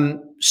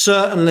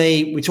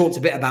 Certainly, we talked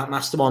a bit about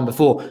Mastermind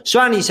before.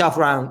 Surrounding yourself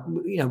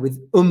around, you know, with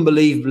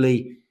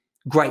unbelievably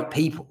great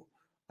people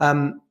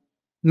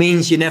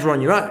means you're never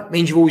on your own.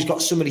 Means you've always got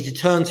somebody to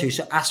turn to.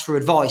 So ask for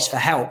advice, for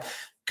help.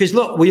 Because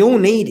look, we all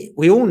need it.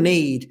 We all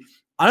need.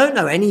 I don't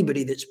know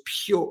anybody that's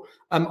pure.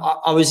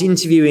 I was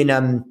interviewing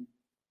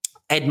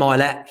Ed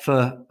Milet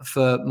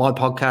for my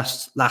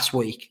podcast last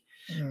week,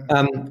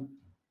 and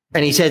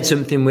he said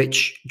something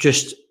which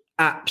just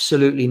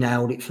absolutely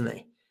nailed it for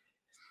me.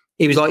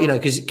 He was like, you know,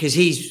 because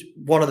he's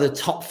one of the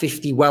top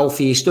 50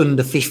 wealthiest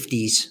under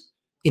 50s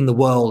in the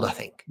world, I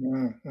think.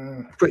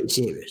 Pretty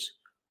serious.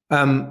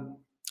 And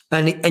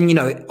you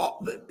know,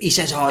 he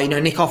says, oh, you know,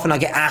 Nick, often I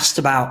get asked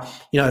about,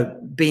 you know,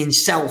 being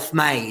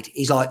self-made.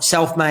 He's like,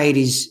 self-made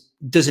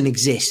doesn't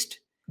exist.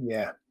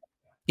 Yeah.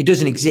 It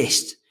doesn't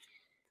exist.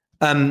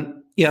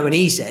 You know, and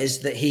he says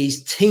that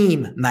he's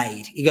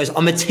team-made. He goes,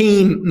 I'm a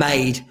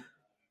team-made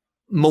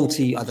I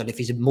don't know if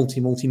he's a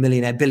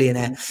multi-millionaire,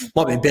 billionaire,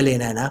 might be a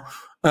billionaire now.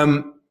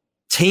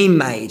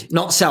 Team-made,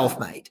 not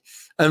self-made.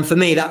 And for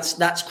me,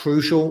 that's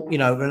crucial. You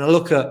know, when I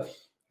look at,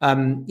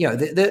 you know,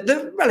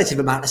 the relative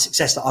amount of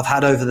success that I've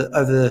had over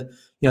the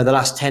you know, the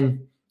last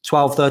 10,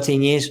 12,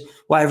 13 years,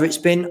 whatever it's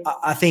been,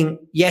 I think,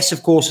 yes,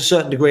 of course, a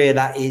certain degree of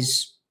that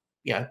is,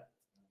 you know,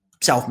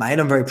 self-made.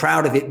 I'm very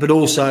proud of it. But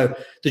also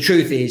the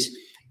truth is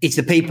it's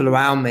the people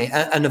around me.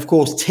 And of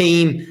course,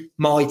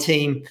 my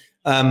team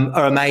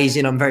are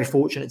amazing. I'm very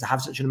fortunate to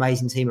have such an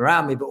amazing team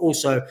around me, but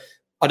also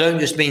I don't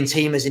just mean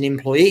team as in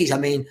employees. I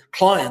mean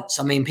clients.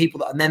 I mean people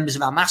that are members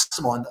of our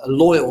mastermind, that are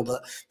loyal,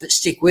 that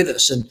stick with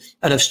us and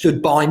have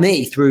stood by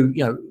me through,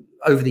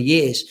 over the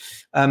years.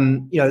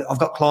 I've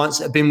got clients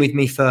that have been with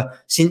me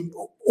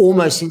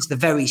almost since the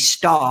very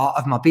start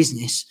of my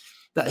business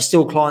that are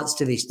still clients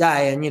to this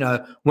day. And,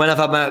 when I've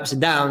had my ups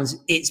and downs,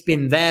 it's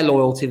been their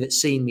loyalty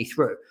that's seen me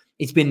through.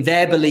 It's been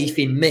their belief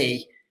in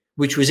me,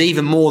 which was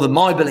even more than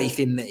my belief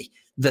in me,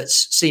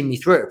 that's seen me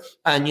through.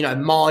 And,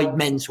 my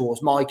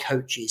mentors, my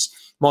coaches,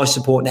 my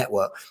support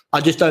network, I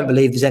just don't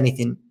believe there's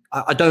anything.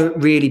 I don't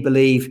really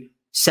believe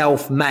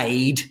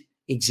self-made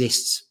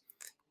exists.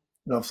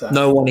 Love that.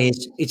 No one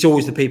is. It's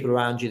always the people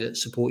around you that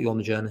support you on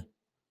the journey.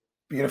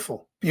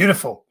 Beautiful.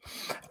 Beautiful.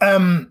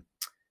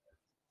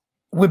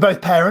 We're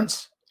both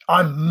parents.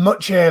 I'm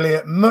much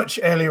earlier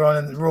on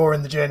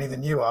in the journey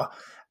than you are.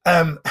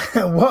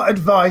 What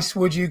advice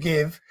would you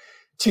give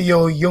to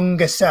your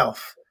younger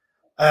self?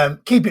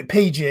 Keep it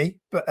PG,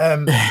 but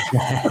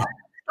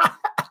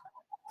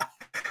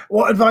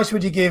what advice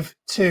would you give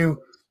to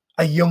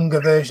a younger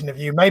version of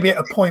you? Maybe at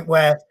a point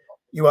where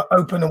you are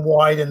open and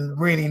wide and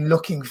really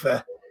looking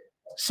for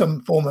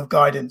some form of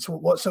guidance.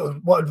 What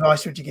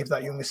advice would you give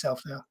that younger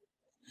self now?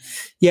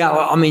 Yeah,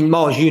 I mean,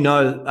 Mars,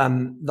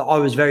 that I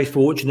was very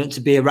fortunate to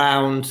be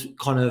around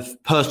kind of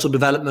personal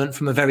development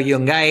from a very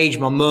young age.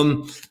 My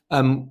mum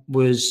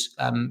was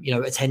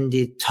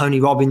attended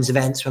Tony Robbins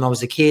events when I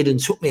was a kid and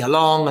took me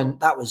along, and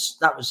that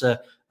was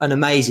an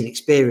amazing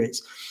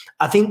experience.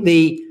 I think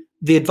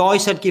the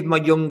advice I'd give my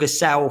younger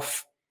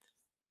self,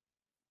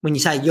 when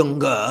you say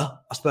younger,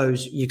 I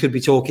suppose you could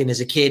be talking as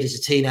a kid, as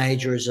a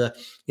teenager, as a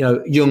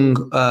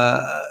young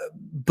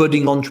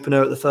budding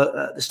entrepreneur at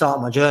the start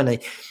of my journey.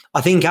 I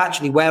think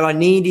actually where I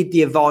needed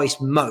the advice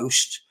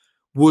most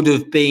would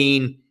have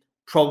been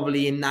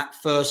probably in that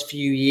first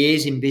few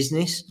years in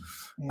business.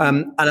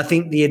 And I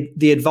think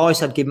the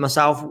advice I'd give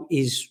myself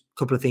is a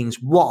couple of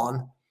things.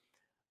 One,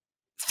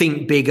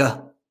 think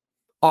bigger.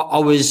 I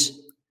was,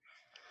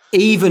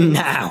 even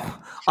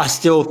now, I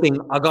still think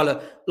I got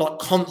to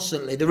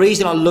constantly. The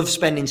reason I love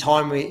spending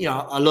time with,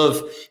 I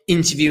love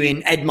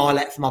interviewing Ed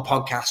Milet for my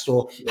podcast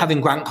or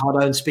having Grant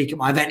Cardone speak at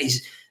my event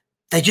is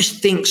they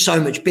just think so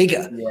much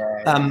bigger.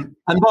 Yeah. And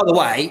by the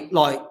way,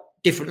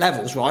 different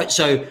levels, right?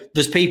 So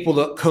there's people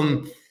that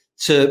come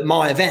to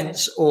my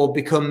events or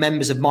become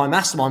members of my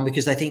mastermind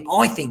because they think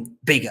I think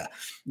bigger.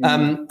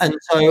 And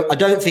so I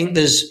don't think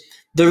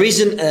there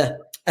isn't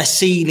a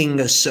ceiling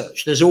as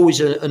such. There's always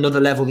another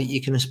level that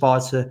you can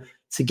aspire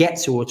to get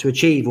to or to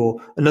achieve, or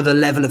another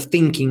level of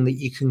thinking that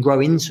you can grow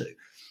into.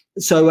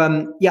 So,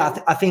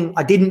 I think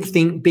I didn't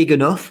think big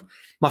enough.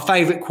 My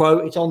favorite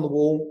quote, it's on the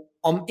wall.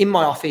 I'm in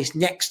my office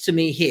next to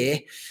me here,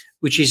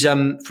 which is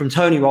from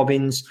Tony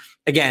Robbins.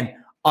 Again,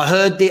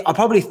 I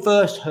probably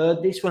first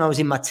heard this when I was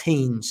in my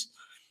teens,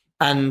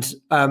 and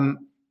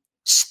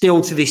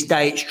still to this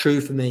day, it's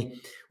true for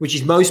me, which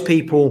is most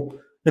people,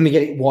 let me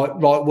get it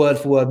right word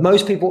for word.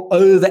 Most people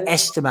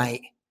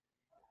overestimate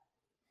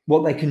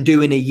what they can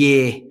do in a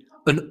year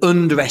and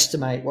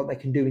underestimate what they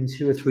can do in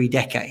 2 or 3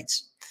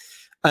 decades.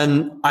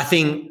 And I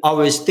think I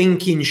was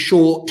thinking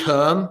short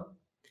term,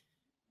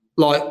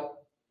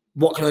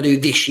 what can I do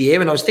this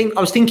year? And I was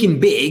thinking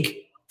big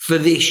for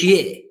this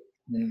year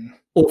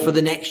or for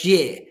the next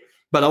year,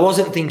 but I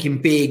wasn't thinking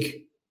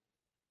big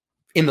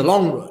in the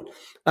long run.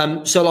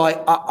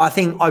 I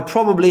think I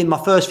probably in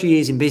my first few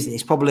years in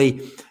business,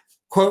 probably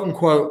quote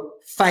unquote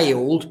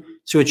failed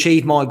to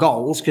achieve my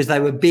goals because they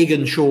were big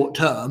and short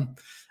term.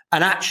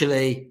 And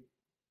actually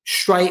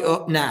straight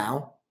up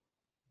now,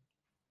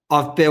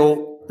 I've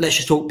built, let's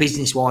just talk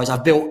business wise,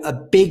 I've built a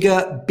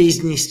bigger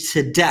business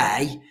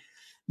today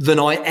than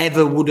I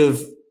ever would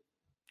have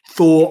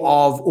thought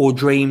of or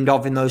dreamed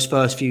of in those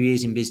first few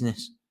years in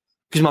business,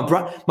 because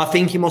my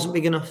thinking wasn't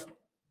big enough.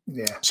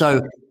 Yeah.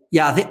 So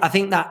I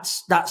think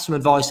that's some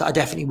advice that I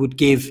definitely would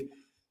give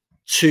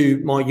to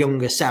my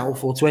younger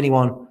self or to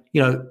anyone,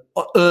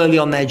 early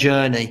on their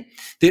journey.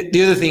 The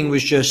other thing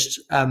was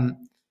just,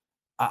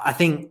 I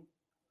think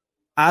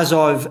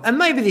and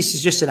maybe this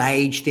is just an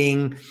age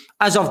thing,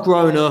 as I've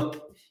grown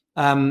up,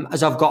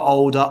 as I've got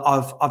older,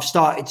 I've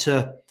started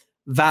to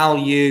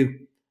value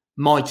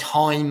my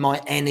time, my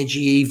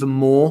energy even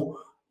more.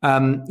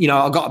 I've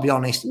got to be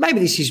honest.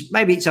 Maybe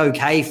it's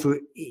okay for,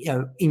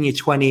 in your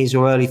 20s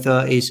or early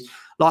 30s.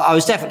 I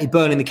was definitely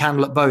burning the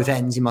candle at both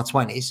ends in my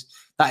 20s.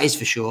 That is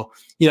for sure.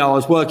 I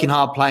was working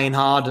hard, playing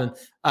hard. And,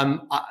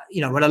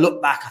 when I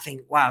look back, I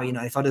think, wow,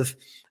 if I'd have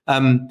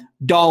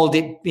dialed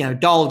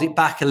it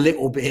back a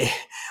little bit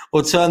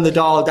or turned the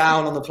dial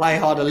down on the play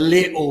hard a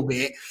little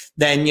bit,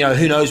 then,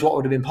 who knows what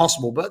would have been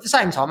possible. But at the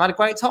same time, I had a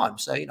great time.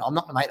 So, I'm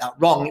not going to make that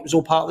wrong. It was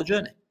all part of the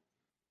journey.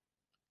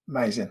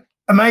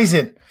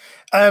 Amazing.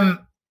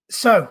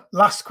 So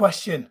last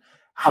question.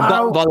 I've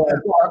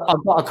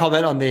got a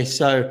comment on this.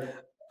 So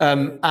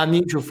our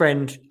mutual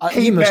friend,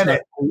 you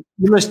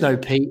must know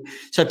Pete.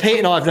 So Pete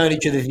and I have known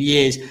each other for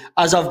years.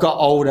 As I've got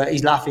older,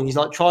 he's laughing. He's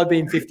like, try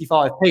being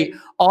 55. Pete,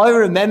 I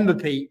remember,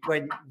 Pete,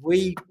 when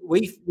we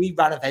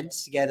ran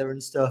events together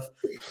and stuff,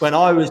 when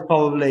I was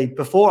probably,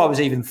 before I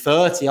was even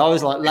 30, I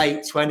was like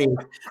late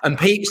 20s. And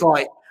Pete's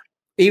like,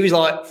 he was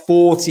like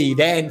 40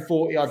 then,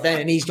 40 odd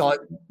then. And he's like,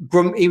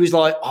 he was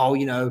like, oh,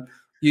 you know,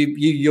 you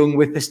young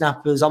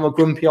whippersnappers, I'm a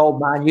grumpy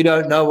old man. You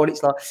don't know what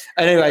it's like.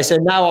 Anyway, so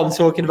now I'm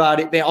talking about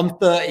it. I'm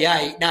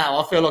 38 now.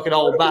 I feel like an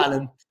old man.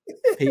 And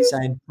Pete's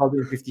saying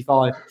probably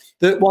 55.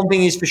 The one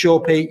thing is for sure,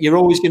 Pete, you're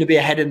always going to be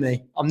ahead of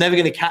me. I'm never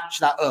going to catch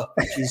that up,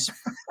 which is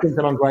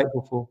something I'm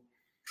grateful for.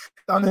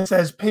 Donna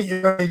says, Pete,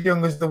 you're as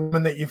young as the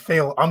woman that you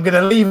feel. I'm going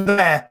to leave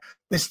there.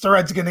 This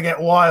thread's going to get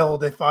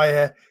wild if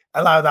I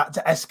allow that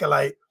to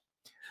escalate.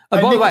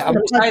 And by the way, I'm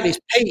going to say this,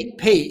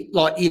 Pete,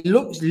 like he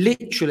looks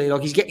literally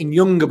like he's getting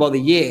younger by the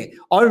year.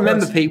 I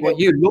remember, Pete, what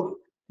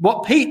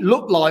Pete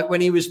looked like when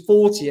he was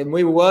 40 and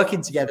we were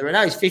working together, and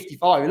now he's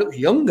 55. He looks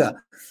younger.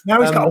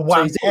 Now he's got a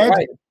wham head.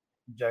 I'm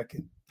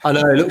joking. I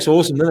know, he looks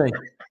awesome, doesn't he?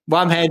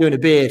 Wham hair doing a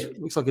beard.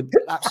 Looks like an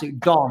absolute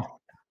don.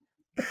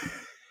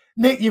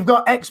 Nick, you've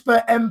got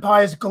Expert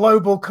Empires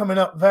Global coming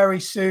up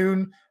very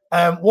soon.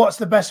 What's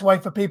the best way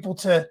for people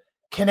to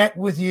connect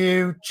with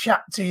you,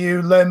 chat to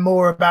you, learn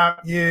more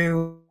about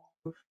you?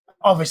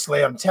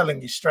 Obviously, I'm telling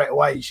you straight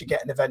away, you should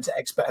get an event at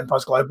Expert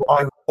Empires Global.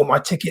 I bought my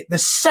ticket the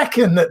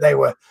second that they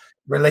were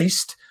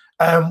released.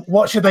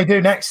 What should they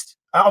do next?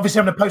 Obviously,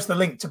 I'm going to post the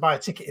link to buy a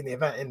ticket in the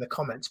event in the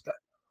comments, but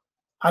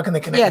how can they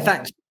connect? Yeah,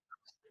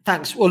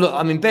 thanks. Well, look,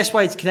 I mean, best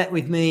way to connect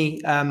with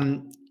me,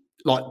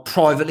 like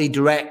privately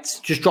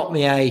direct, just drop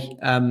me a.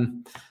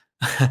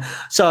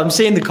 So I'm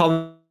seeing the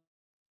comments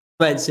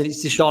and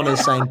it's Deshauna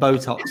saying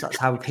Botox. That's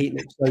how Pete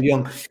looks so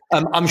young.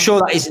 I'm sure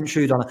that isn't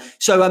true, Donna.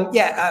 So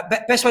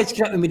best way to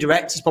connect with me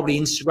direct is probably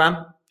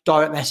Instagram,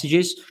 direct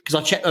messages, because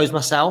I check those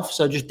myself.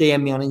 So just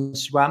DM me on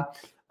Instagram.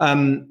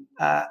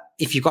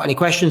 If you've got any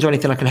questions or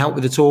anything I can help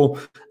with at all,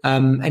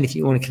 anything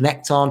you want to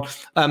connect on.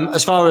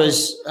 As far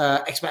as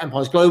Expert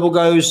Empires Global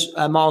goes,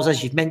 Miles,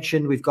 as you've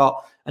mentioned, we've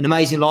got an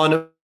amazing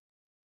lineup.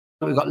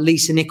 We've got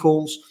Lisa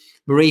Nichols,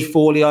 Marie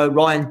Forleo,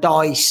 Ryan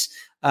Dice.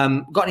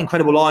 Got an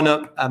incredible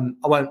lineup.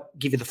 I won't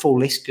give you the full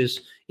list because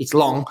it's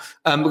long.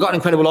 We've got an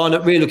incredible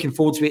lineup. Really looking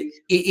forward to it.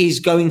 It is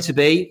going to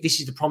be, this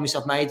is the promise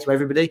I've made to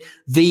everybody,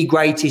 the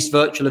greatest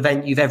virtual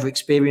event you've ever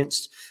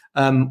experienced.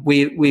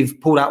 We've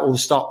pulled out all the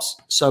stops.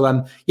 So,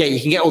 you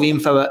can get all the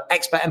info at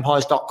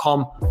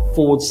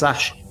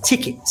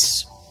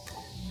expertempires.com/tickets.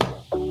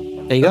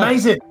 There you go.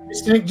 Amazing.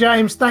 Mr. Nick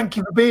James, thank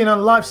you for being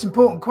on Life's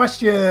Important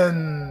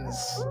Questions.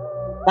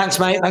 Thanks,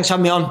 mate. Thanks for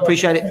having me on.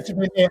 Appreciate it.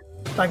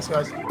 Thanks,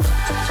 guys.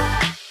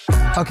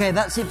 Okay,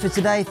 that's it for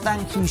today.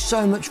 Thank you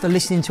so much for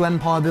listening to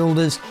Empire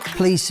Builders.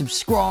 Please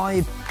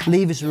subscribe,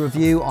 leave us a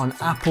review on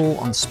Apple,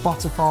 on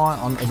Spotify,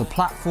 on other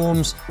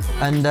platforms,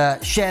 and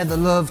share the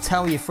love,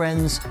 tell your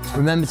friends.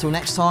 Remember, till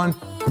next time,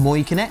 the more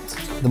you connect,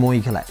 the more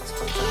you collect.